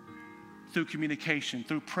through communication,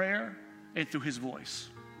 through prayer, and through his voice.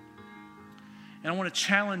 And I want to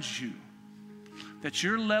challenge you that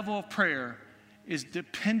your level of prayer is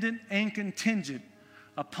dependent and contingent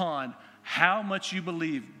upon how much you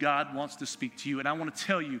believe God wants to speak to you. And I want to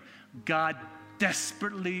tell you, God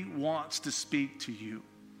desperately wants to speak to you.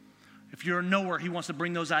 If you're a knower, he wants to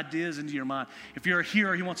bring those ideas into your mind. If you're a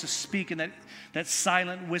hearer, he wants to speak in that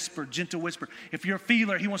silent whisper, gentle whisper. If you're a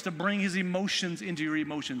feeler, he wants to bring his emotions into your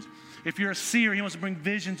emotions. If you're a seer, he wants to bring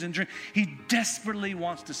visions and dreams. He desperately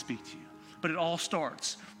wants to speak to you. But it all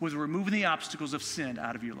starts with removing the obstacles of sin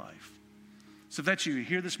out of your life. So if that's you, you're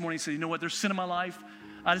here this morning and say, you know what, there's sin in my life.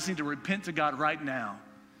 I just need to repent to God right now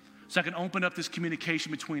so I can open up this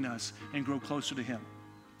communication between us and grow closer to him.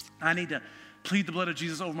 I need to plead the blood of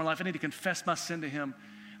Jesus over my life. I need to confess my sin to him.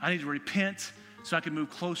 I need to repent so I can move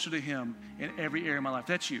closer to him in every area of my life.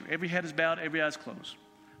 That's you. Every head is bowed, every eye is closed.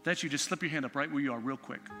 That's you. Just slip your hand up right where you are real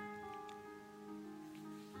quick.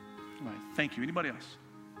 All right, thank you. Anybody else?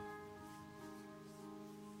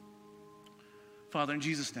 Father, in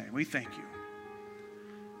Jesus' name, we thank you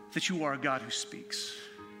that you are a God who speaks.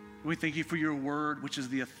 We thank you for your word, which is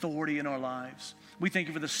the authority in our lives. We thank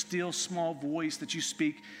you for the still small voice that you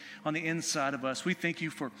speak on the inside of us. We thank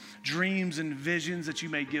you for dreams and visions that you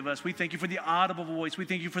may give us. We thank you for the audible voice. We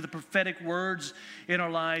thank you for the prophetic words in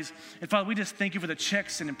our lives. And Father, we just thank you for the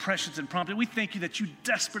checks and impressions and prompting. We thank you that you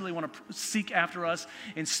desperately want to seek after us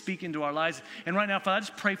and speak into our lives. And right now, Father, I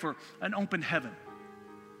just pray for an open heaven.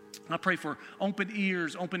 I pray for open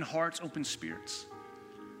ears, open hearts, open spirits.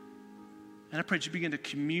 And I pray that you begin to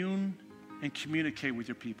commune and communicate with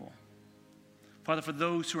your people. Father, for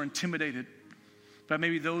those who are intimidated by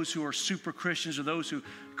maybe those who are super Christians or those who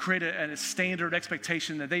create a standard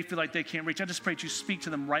expectation that they feel like they can't reach, I just pray that you speak to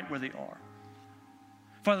them right where they are.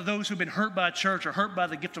 Father, those who have been hurt by a church or hurt by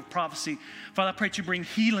the gift of prophecy, Father, I pray that you bring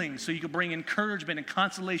healing so you can bring encouragement and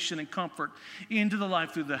consolation and comfort into the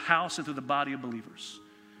life through the house and through the body of believers.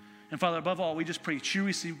 And Father, above all, we just pray that you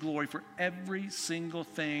receive glory for every single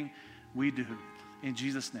thing we do. In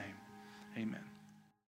Jesus' name, amen.